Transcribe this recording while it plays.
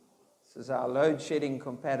This is our load shedding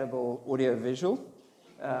compatible audio visual.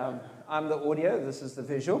 I'm the audio, this is the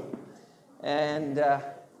visual. And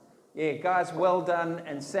guys, well done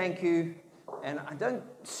and thank you. And I don't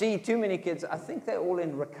see too many kids. I think they're all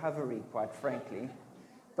in recovery, quite frankly.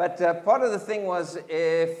 But part of the thing was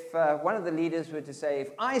if one of the leaders were to say, if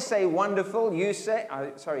I say wonderful, you say,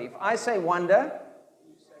 if I say wonder,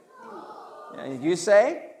 you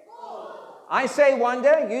say? I say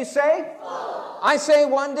wonder, you say? I say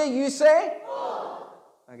wonder, you say?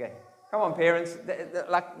 Okay, come on, parents.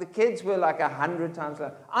 Like the kids were like 100 times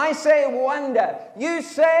louder. I say wonder, you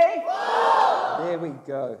say? There we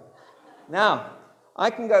go. Now, I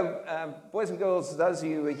can go, boys and girls, those of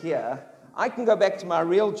you who are here, I can go back to my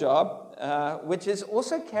real job, which is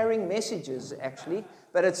also carrying messages, actually,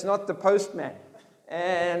 but it's not the postman.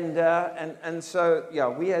 And so, yeah,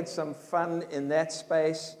 we had some fun in that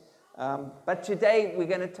space. But today we're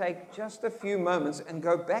going to take just a few moments and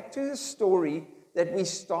go back to the story that we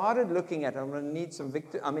started looking at. I'm going to need some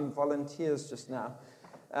volunteers just now.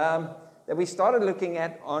 That we started looking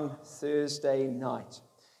at on Thursday night.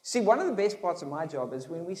 See, one of the best parts of my job is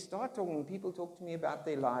when we start talking, when people talk to me about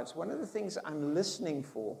their lives, one of the things I'm listening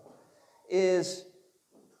for is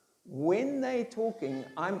when they're talking,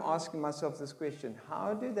 I'm asking myself this question: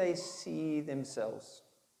 how do they see themselves?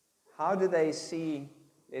 How do they see?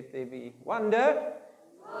 Let there be wonder.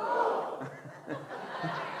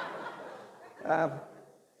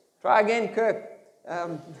 Try again, Kirk.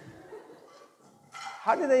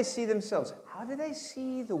 How do they see themselves? How do they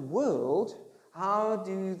see the world? How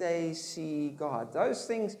do they see God? Those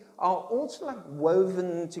things are also like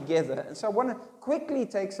woven together. And so I want to quickly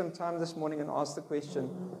take some time this morning and ask the question,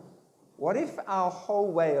 what if our whole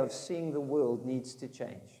way of seeing the world needs to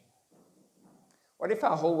change? What if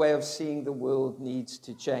our whole way of seeing the world needs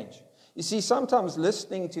to change? You see, sometimes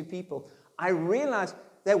listening to people, I realize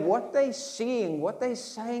that what they're seeing, what they're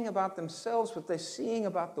saying about themselves, what they're seeing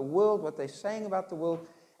about the world, what they're saying about the world,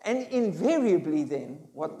 and invariably then,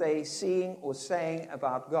 what they're seeing or saying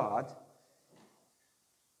about God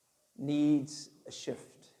needs a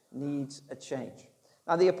shift, needs a change.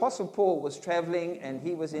 Now, the Apostle Paul was traveling, and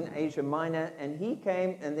he was in Asia Minor, and he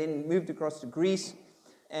came and then moved across to Greece,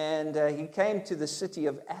 and he came to the city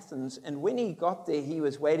of Athens, and when he got there, he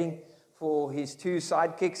was waiting for his two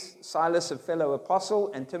sidekicks, Silas, a fellow apostle,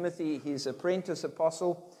 and Timothy, his apprentice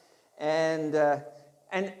apostle, and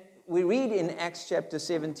we read in Acts chapter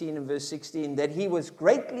 17 and verse 16 that he was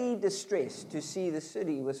greatly distressed to see the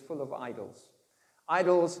city was full of idols.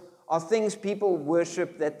 Idols are things people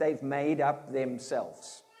worship that they've made up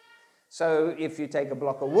themselves. So if you take a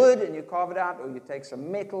block of wood and you carve it out, or you take some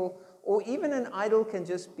metal, or even an idol can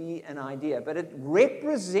just be an idea, but it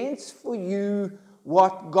represents for you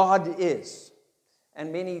what God is.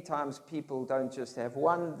 And many times people don't just have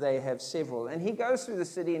one, they have several. And he goes through the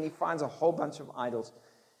city and he finds a whole bunch of idols.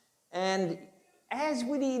 And as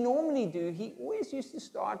would he normally do, he always used to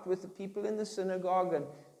start with the people in the synagogue, and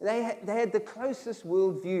they had the closest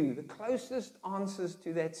worldview, the closest answers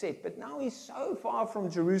to that set. But now he's so far from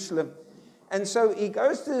Jerusalem. And so he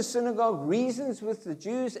goes to the synagogue, reasons with the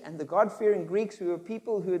Jews and the God-fearing Greeks, who were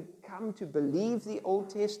people who had come to believe the Old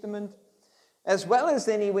Testament, as well as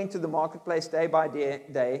then he went to the marketplace day by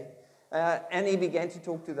day, and he began to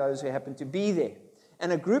talk to those who happened to be there.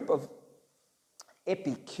 And a group of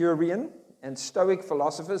Epicurean and Stoic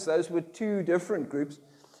philosophers, those were two different groups,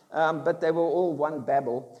 but they were all one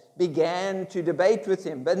Babel, began to debate with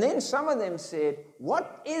him. But then some of them said,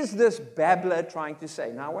 what is this babbler trying to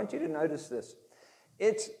say? Now I want you to notice this.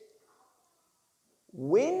 It's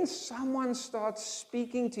when someone starts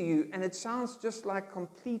speaking to you and it sounds just like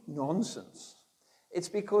complete nonsense, it's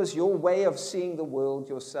because your way of seeing the world,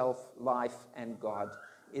 yourself, life, and God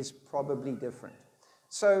is probably different.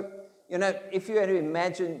 So, if you had to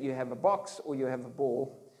imagine you have a box or you have a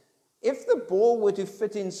ball, if the ball were to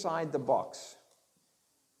fit inside the box,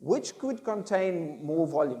 which could contain more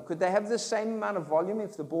volume? Could they have the same amount of volume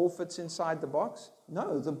if the ball fits inside the box?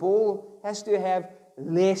 No, the ball has to have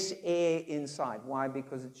less air inside. Why?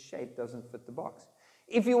 Because its shape doesn't fit the box.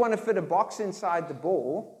 If you want to fit a box inside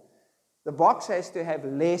the box has to have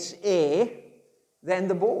less air than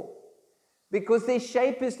the ball because their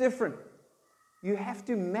shape is different. You have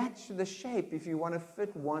to match the shape if you want to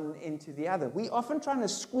fit one into the other. We often trying to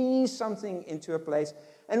squeeze something into a place.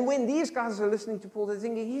 And when these guys are listening to Paul, they're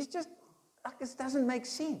thinking, he's just, like, this doesn't make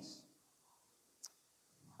sense.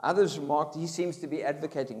 Others remarked, he seems to be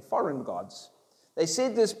advocating foreign gods. They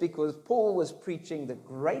said this because Paul was preaching the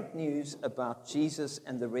great news about Jesus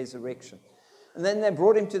and the resurrection. And then they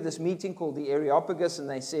brought him to this meeting called the Areopagus, and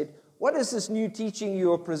they said, what is this new teaching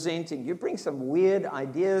you're presenting? You bring some weird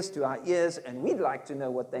ideas to our ears, and we'd like to know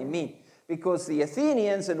what they mean. Because the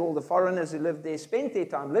Athenians and all the foreigners who lived there spent their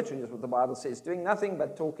time, literally, is what the Bible says, doing nothing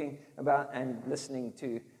but talking about and listening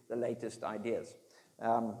to the latest ideas.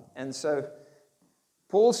 And so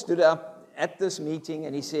Paul stood up at this meeting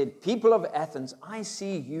and he said, people of Athens, I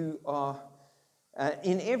see you are,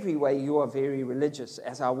 in every way, you are very religious.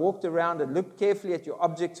 As I walked around and looked carefully at your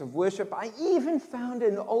objects of worship, I even found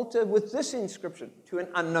an altar with this inscription, to an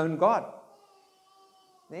unknown God.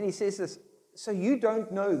 Then he says this, so you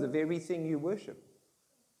don't know the very thing you worship.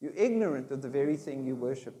 You're ignorant of the very thing you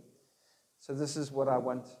worship. So this is what I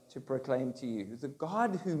want to proclaim to you. The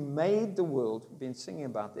God who made the world, we've been singing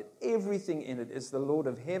about that, everything in it is the Lord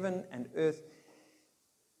of heaven and earth.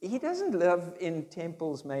 He doesn't live in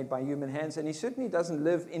temples made by human hands, and he certainly doesn't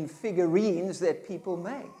live in figurines that people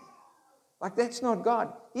make. Like, that's not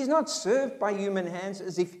God. He's not served by human hands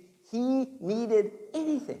as if he needed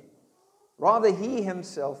anything. Rather, he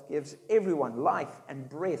himself gives everyone life and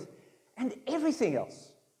breath and everything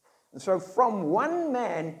else. And so from one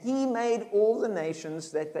man, he made all the nations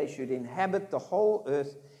that they should inhabit the whole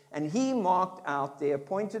earth, and he marked out their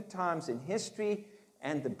appointed times in history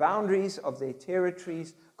and the boundaries of their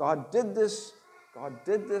territories. God did this, God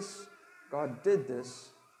did this, God did this,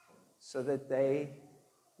 so that they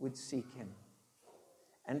would seek him.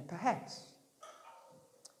 And perhaps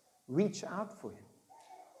reach out for him.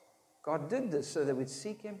 God did this so they would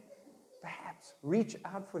seek him, perhaps reach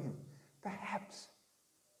out for him, perhaps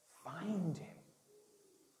find him.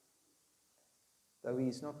 Though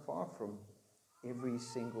he's not far from every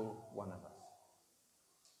single one of us.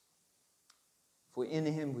 For in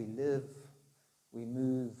him we live, we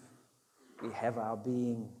move, we have our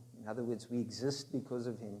being. In other words, we exist because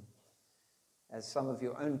of him. As some of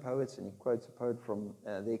your own poets, and he quotes a poet from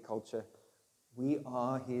their culture, we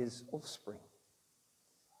are his offspring.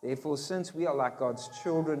 Therefore, since we are like God's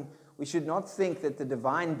children, we should not think that the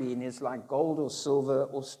divine being is like gold or silver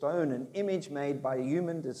or stone, an image made by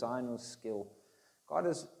human design or skill. God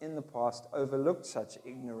has in the past overlooked such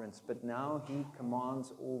ignorance, but now he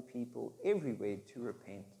commands all people everywhere to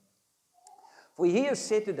repent. For he has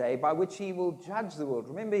set a day by which he will judge the world.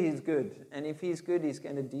 Remember, he's good, and if he's good, he's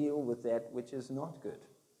going to deal with that which is not good.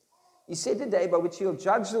 He set a day by which he'll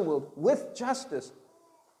judge the world with justice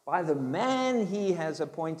by the man he has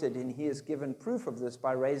appointed, and he has given proof of this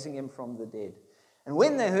by raising him from the dead. And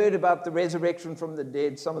when they heard about the resurrection from the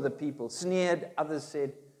dead, some of the people sneered, others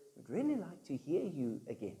said, we'd really like to hear you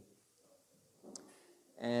again.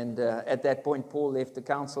 And at that point, Paul left the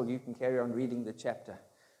council. You can carry on reading the chapter.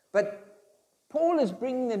 But Paul is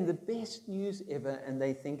bringing them the best news ever, and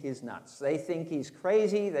they think he's nuts. They think he's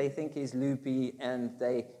crazy, they think he's loopy, and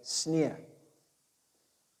they sneer.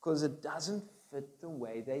 Because it doesn't fit the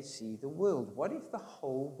way they see the world. What if the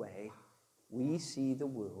whole way we see the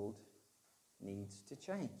world needs to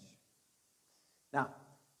change? Now,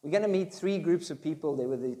 we're going to meet three groups of people. They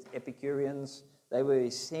were the Epicureans. They were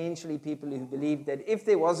essentially people who believed that if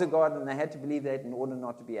there was a God, and they had to believe that in order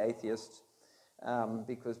not to be atheists,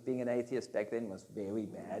 because being an atheist back then was very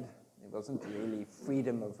bad. There wasn't really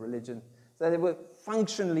freedom of religion. So they were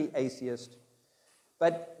functionally atheist.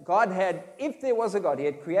 But God had, if there was a God, he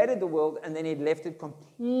had created the world and then he'd left it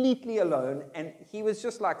completely alone. And he was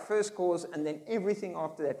just like first cause, and then everything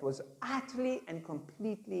after that was utterly and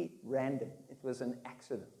completely random. It was an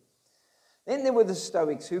accident. Then there were the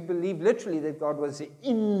Stoics who believed literally that God was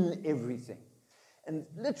in everything. And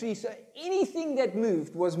literally, so anything that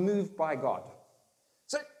moved was moved by God.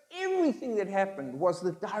 So everything that happened was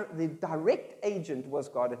the direct agent was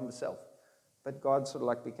God himself. But God sort of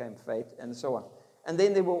like became fate and so on. And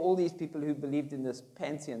then there were all these people who believed in this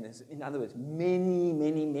pantheon. In other words, many,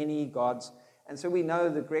 many, many gods. And so we know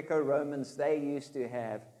the Greco-Romans, they used to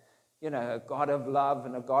have, a God of love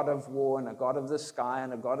and a God of war and a God of the sky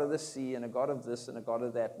and a God of the sea and a God of this and a God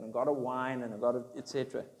of that and a God of wine and a God of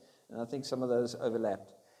etc. And I think some of those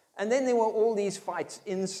overlapped. And then there were all these fights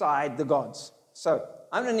inside the gods. So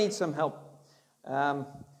I'm going to need some help.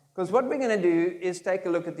 Because what we're going to do is take a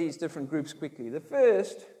look at these different groups quickly. The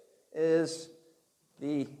first is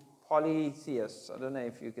the polytheists. I don't know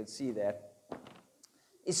if you could see that.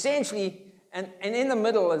 Essentially, and in the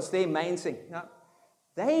middle is their main thing. Now,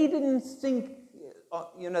 they didn't think,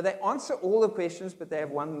 they answer all the questions, but they have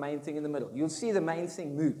one main thing in the middle. You'll see the main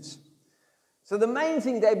thing moves. So the main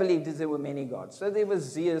thing they believed is there were many gods. So there was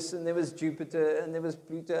Zeus, and there was Jupiter, and there was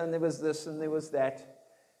Pluto, and there was this, and there was that.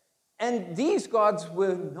 And these gods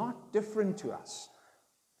were not different to us.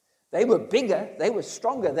 They were bigger, they were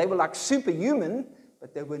stronger, they were like superhuman,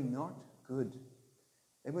 but they were not good.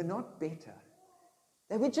 They were not better.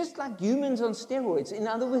 They were just like humans on steroids. In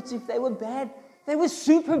other words, if they were bad, they were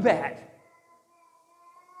super bad.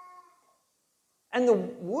 And the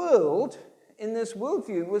world, in this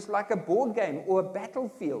worldview, was like a board game or a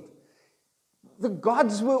battlefield. The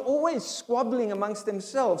gods were always squabbling amongst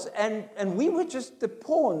themselves, and we were just the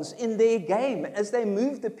pawns in their game as they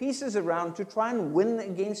moved the pieces around to try and win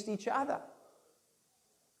against each other.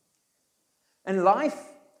 And life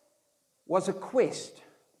was a quest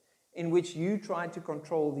in which you tried to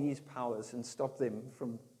control these powers and stop them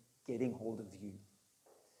from getting hold of you.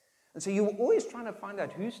 And so you were always trying to find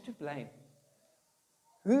out who's to blame.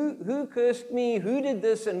 Who cursed me? Who did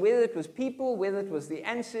this? And whether it was people, whether it was the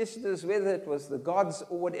ancestors, whether it was the gods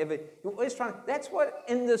or whatever. You're always trying. That's what,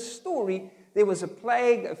 in this story, there was a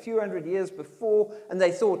plague a few hundred years before, and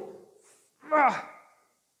they thought,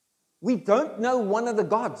 we don't know one of the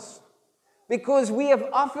gods, because we have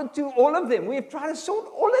offered to all of them. We have tried to sort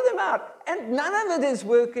all of them out, and none of it is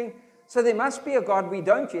working. So there must be a God we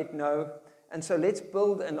don't yet know, and so let's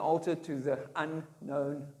build an altar to the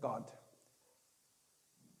unknown God.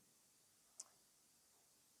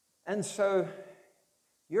 And so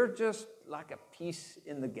you're just like a piece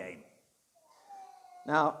in the game.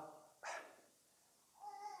 Now,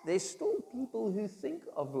 there's still people who think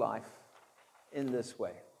of life in this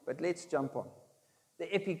way, but let's jump on.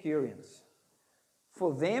 The Epicureans.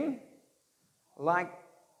 For them, like,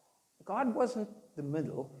 God wasn't the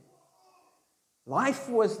middle. Life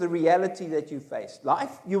was the reality that you faced.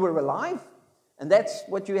 Life, you were alive, and that's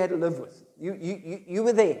what you had to live with. You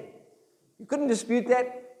were there. You couldn't dispute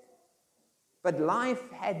that. But life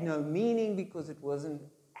had no meaning because it was an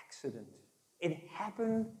accident. It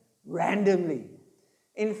happened randomly.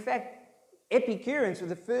 In fact, Epicureans were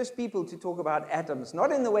the first people to talk about atoms,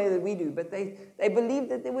 not in the way that we do, but they believed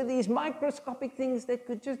that there were these microscopic things that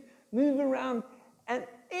could just move around, and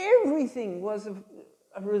everything was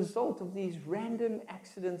a result of these random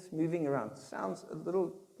accidents moving around. Sounds a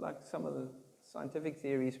little like some of the scientific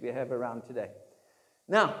theories we have around today.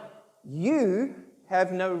 Now, you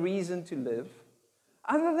have no reason to live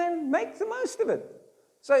other than make the most of it.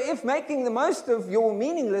 So if making the most of your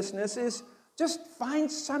meaninglessness is just find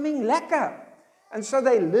something lekker. And so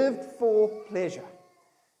they lived for pleasure.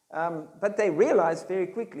 But they realized very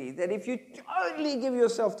quickly that if you totally give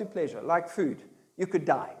yourself to pleasure, like food, you could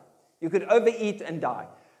die. You could overeat and die.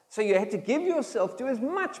 So you had to give yourself to as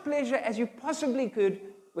much pleasure as you possibly could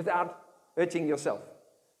without hurting yourself.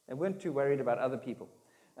 They weren't too worried about other people.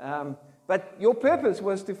 But your purpose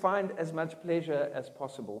was to find as much pleasure as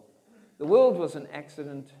possible. The world was an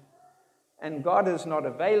accident, and God is not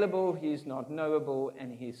available, He's not knowable,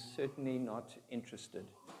 and He's certainly not interested.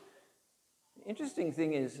 The interesting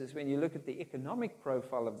thing is when you look at the economic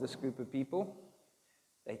profile of this group of people,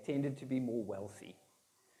 they tended to be more wealthy.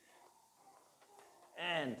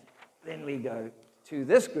 And then we go to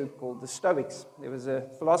this group called the Stoics. There was a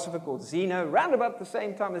philosopher called Zeno, round about the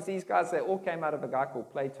same time as these guys. They all came out of a guy called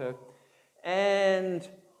Plato. And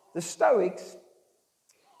the Stoics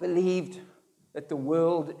believed that the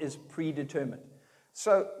world is predetermined.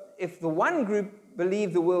 So if the one group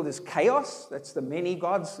believed the world is chaos, that's the many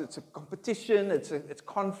gods, it's a competition, it's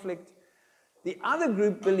conflict. The other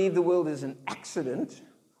group believed the world is an accident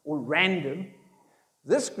or random.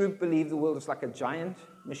 This group believed the world is like a giant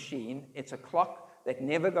machine. It's a clock that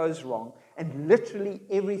never goes wrong, and literally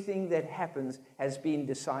everything that happens has been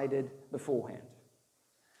decided beforehand.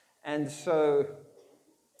 And so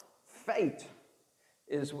fate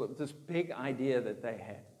is this big idea that they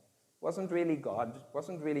had. Wasn't really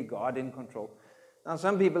God in control. Now,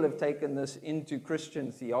 some people have taken this into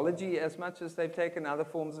Christian theology as much as they've taken other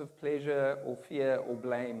forms of pleasure or fear or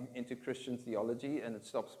blame into Christian theology, and it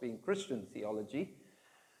stops being Christian theology.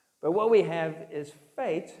 But what we have is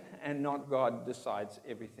fate, and not God decides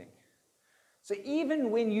everything. So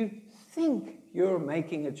even when you think you're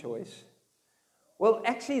making a choice, well,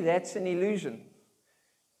 actually that's an illusion.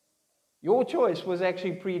 Your choice was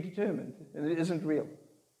actually predetermined, and it isn't real.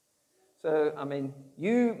 So,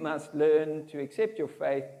 you must learn to accept your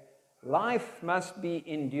faith. Life must be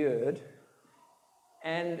endured.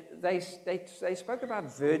 And they spoke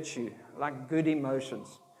about virtue, like good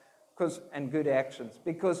emotions and good actions.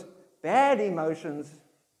 Because bad emotions,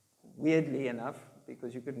 weirdly enough,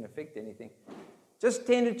 because you couldn't affect anything, just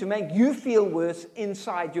tended to make you feel worse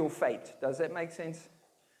inside your fate. Does that make sense?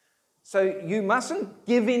 So you mustn't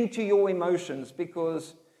give in to your emotions,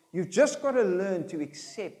 because you've just got to learn to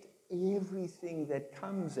accept everything that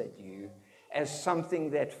comes at you as something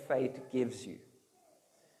that fate gives you.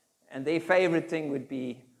 And their favorite thing would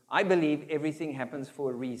be, I believe everything happens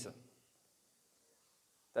for a reason.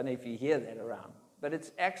 Don't know if you hear that around. but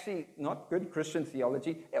it's actually not good Christian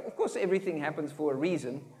theology. Of course, everything happens for a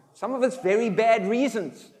reason. Some of it's very bad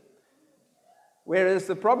reasons. Whereas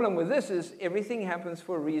the problem with this is everything happens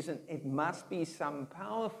for a reason. It must be some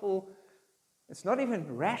powerful, it's not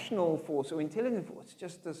even rational force or intelligent force. It's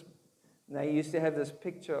just this. They used to have this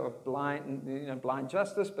picture of blind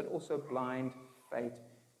justice, but also blind fate.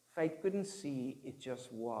 Fate couldn't see, it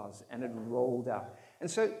just was, and it rolled out. And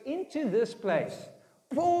so into this place,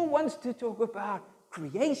 Paul wants to talk about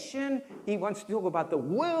creation. He wants to talk about the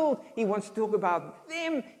world. He wants to talk about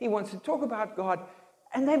them. He wants to talk about God.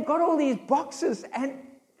 And they've got all these boxes, and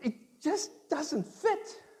it just doesn't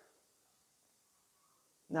fit.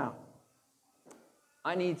 Now,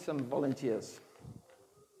 I need some volunteers.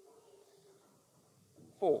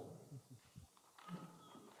 4.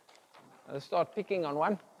 I'll start picking on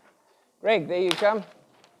one. Greg, there you come.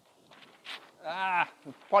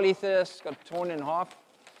 Polytheist got torn in half.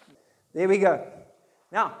 There we go.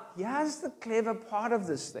 Now, here's the clever part of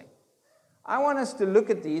this thing. I want us to look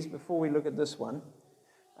at these before we look at this one.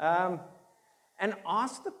 And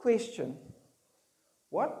ask the question,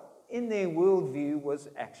 what in their worldview was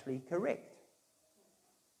actually correct?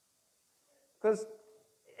 Because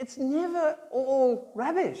it's never all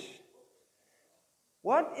rubbish.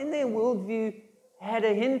 What in their worldview had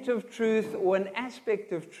a hint of truth or an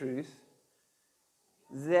aspect of truth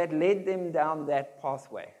that led them down that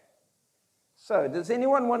pathway? So, does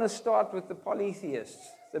anyone want to start with the polytheists,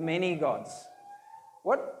 the many gods?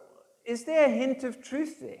 Is there a hint of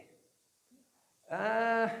truth there?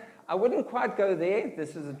 I wouldn't quite go there.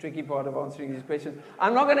 This is a tricky part of answering these questions.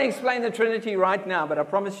 I'm not going to explain the Trinity right now, but I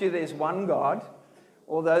promise you there's one God.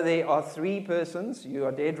 Although there are 3 persons, you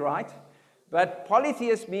are dead right. But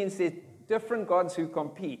polytheist means there's different gods who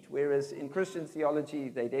compete, whereas in Christian theology,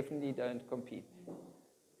 they definitely don't compete.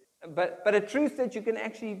 But a truth that you can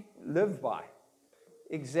actually live by.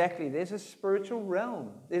 Exactly. There's a spiritual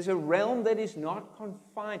realm. There's a realm that is not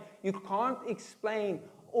confined. You can't explain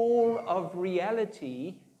all of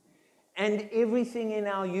reality and everything in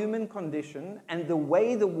our human condition and the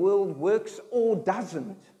way the world works or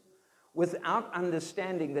doesn't without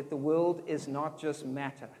understanding that the world is not just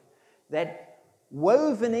matter. That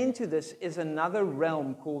woven into this is another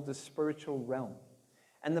realm called the spiritual realm.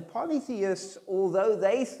 And the polytheists, although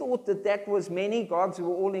they thought that that was many gods who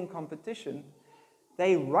were all in competition,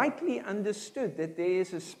 they rightly understood that there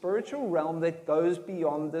is a spiritual realm that goes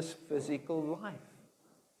beyond this physical life.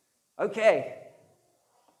 Okay,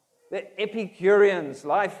 the Epicureans,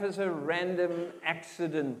 life is a random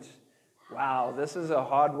accident. Wow, this is a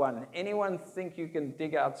hard one. Anyone think you can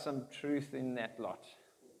dig out some truth in that lot?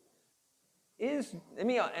 Let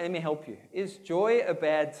me help you. Is joy a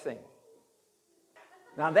bad thing?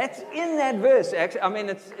 Now that's in that verse. Actually, I mean,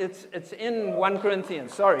 it's in 1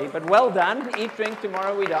 Corinthians. Sorry, but well done. Eat, drink,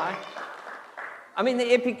 tomorrow we die. I mean,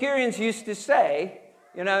 the Epicureans used to say,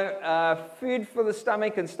 food for the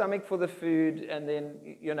stomach and stomach for the food, and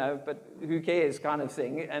then, but who cares kind of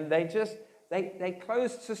thing. And they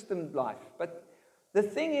closed system life. But the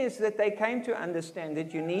thing is that they came to understand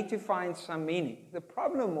that you need to find some meaning. The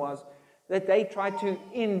problem was that they tried to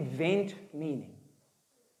invent meaning.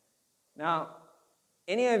 Now,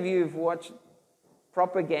 any of you who've watched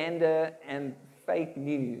propaganda and fake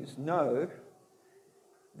news know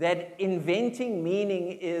that inventing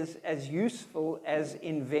meaning is as useful as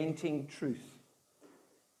inventing truth.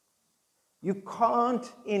 You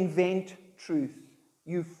can't invent truth.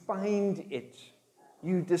 You find it.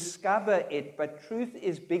 You discover it, but truth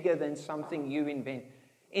is bigger than something you invent.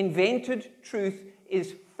 Invented truth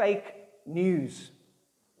is fake news.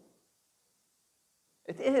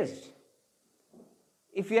 It is.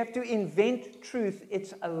 If you have to invent truth,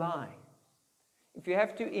 it's a lie. If you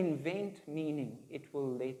have to invent meaning, it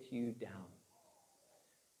will let you down.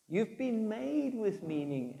 You've been made with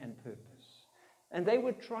meaning and purpose. And they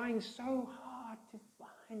were trying so hard to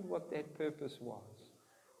find what that purpose was.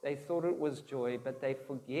 They thought it was joy, but they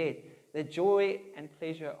forget that joy and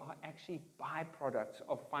pleasure are actually byproducts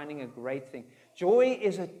of finding a great thing. Joy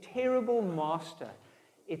is a terrible master.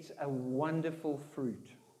 It's a wonderful fruit.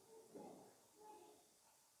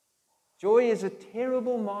 Joy is a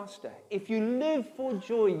terrible master. If you live for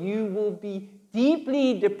joy, you will be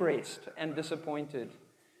deeply depressed and disappointed.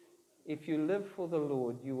 If you live for the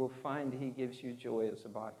Lord, you will find He gives you joy as a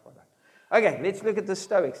byproduct. Okay, let's look at the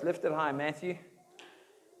Stoics. Lift it high, Matthew.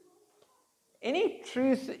 Any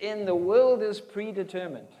truth in the world is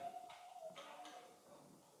predetermined.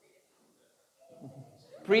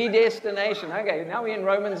 Predestination. Okay, now we're in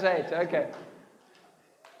Romans 8. Okay.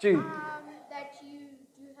 Jude. That you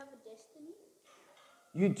do have a destiny.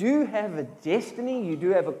 You do have a destiny. You do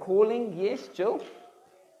have a calling. Yes, Jill?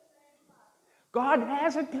 God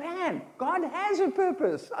has a plan. God has a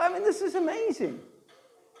purpose. I mean, this is amazing.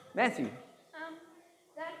 Matthew?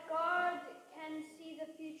 That God can see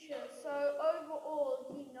the future. So overall,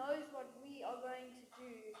 he knows what we are going to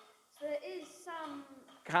do. So there is some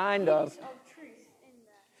Kind hint of. truth in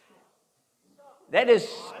that. That is,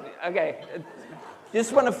 okay.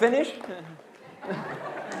 Just want to finish?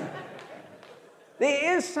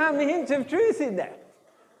 There is some hint of truth in that.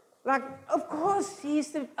 Like, of course,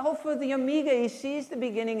 he's the Alpha, the Omega. He sees the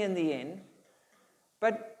beginning and the end.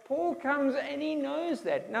 But Paul comes and he knows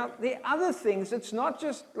that. Now, the other things, it's not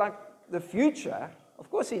just like the future.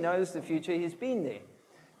 Of course, he knows the future. He's been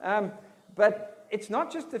there. But it's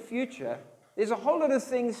not just the future. There's a whole lot of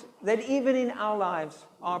things that even in our lives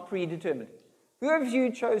are predetermined. Who of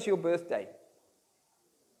you chose your birthday?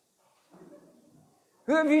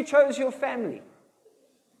 Who of you chose your family?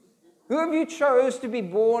 Who of you chose to be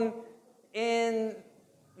born in,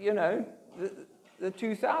 the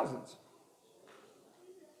 2000s?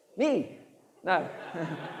 Me? No.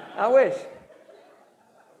 I wish.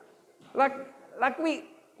 Like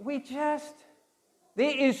we just,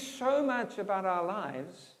 there is so much about our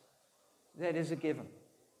lives that is a given.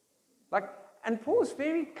 And Paul's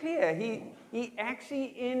very clear. He actually,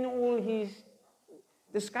 in all his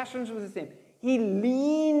discussions with them, he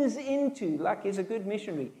leans into, like he's a good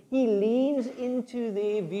missionary, he leans into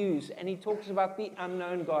their views and he talks about the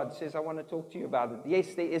unknown God. Says, I want to talk to you about it.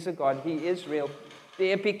 Yes, there is a God. He is real.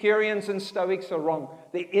 The Epicureans and Stoics are wrong.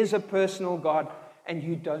 There is a personal God and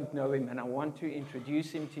you don't know him. And I want to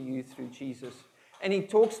introduce him to you through Jesus. And he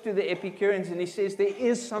talks to the Epicureans and he says, there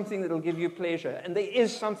is something that will give you pleasure and there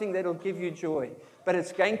is something that will give you joy. But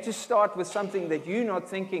it's going to start with something that you're not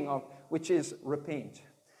thinking of, which is repent.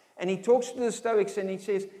 And he talks to the Stoics and he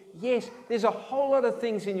says, yes, there's a whole lot of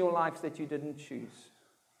things in your life that you didn't choose.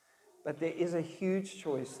 But there is a huge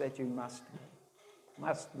choice that you must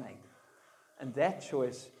make. And that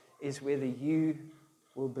choice is whether you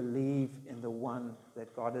will believe in the one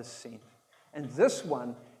that God has sent. And this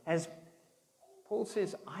one has, Paul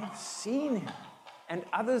says, I've seen him and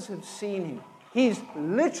others have seen him. He's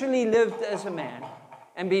literally lived as a man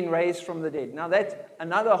and been raised from the dead. Now that's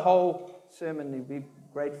another whole sermon you'd be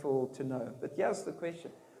grateful to know. But here's the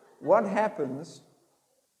question. What happens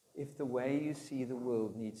if the way you see the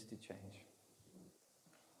world needs to change?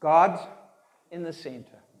 God in the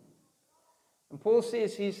center. And Paul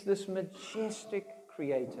says he's this majestic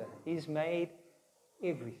creator. He's made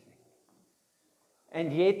everything.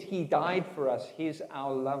 And yet he died for us. He's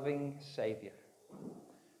our loving Savior.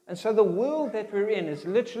 And so the world that we're in is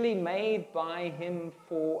literally made by him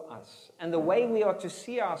for us. And the way we are to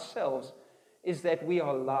see ourselves is that we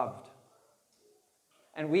are loved.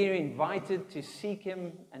 And we are invited to seek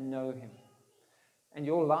him and know him. And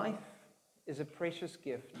your life is a precious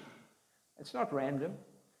gift. It's not random.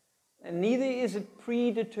 And neither is it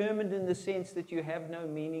predetermined in the sense that you have no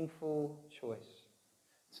meaningful choice.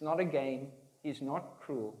 It's not a game. He's not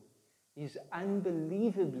cruel. He's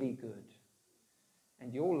unbelievably good.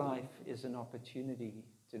 And your life is an opportunity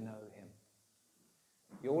to know him.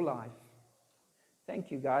 Your life. Thank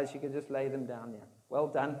you, guys. You can just lay them down there. Well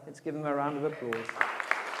done. Let's give them a round of applause.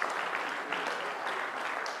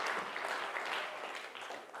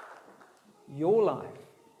 Your life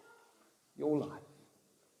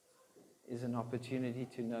is an opportunity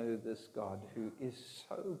to know this God who is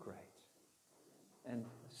so great and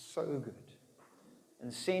so good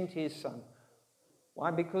and sent his son.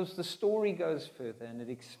 Why? Because the story goes further and it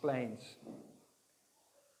explains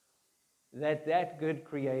that good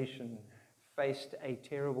creation faced a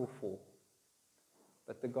terrible fall.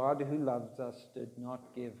 But the God who loves us did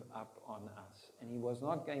not give up on us. And he was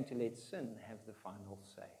not going to let sin have the final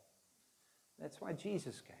say. That's why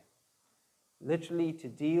Jesus came. Literally to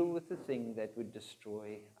deal with the thing that would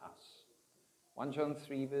destroy us. 1 John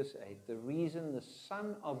 3 verse 8. The reason the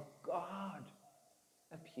Son of God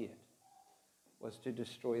appeared was to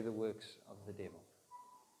destroy the works of the devil.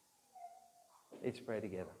 Let's pray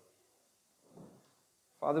together.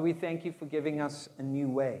 Father, we thank you for giving us a new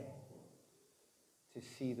way to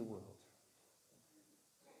see the world.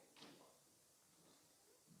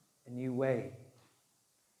 A new way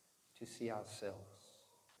to see ourselves.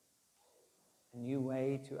 A new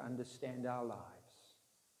way to understand our lives.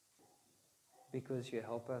 Because you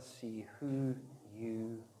help us see who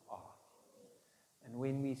you are. And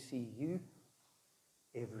when we see you,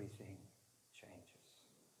 everything changes.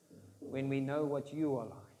 When we know what you are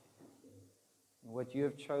like, and what you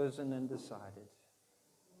have chosen and decided,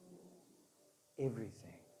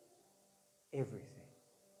 everything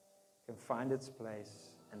can find its place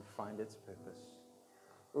and find its purpose.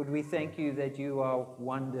 Lord, we thank you that you are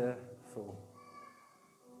wonderful,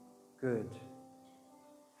 good,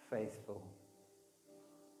 faithful,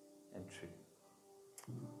 and true.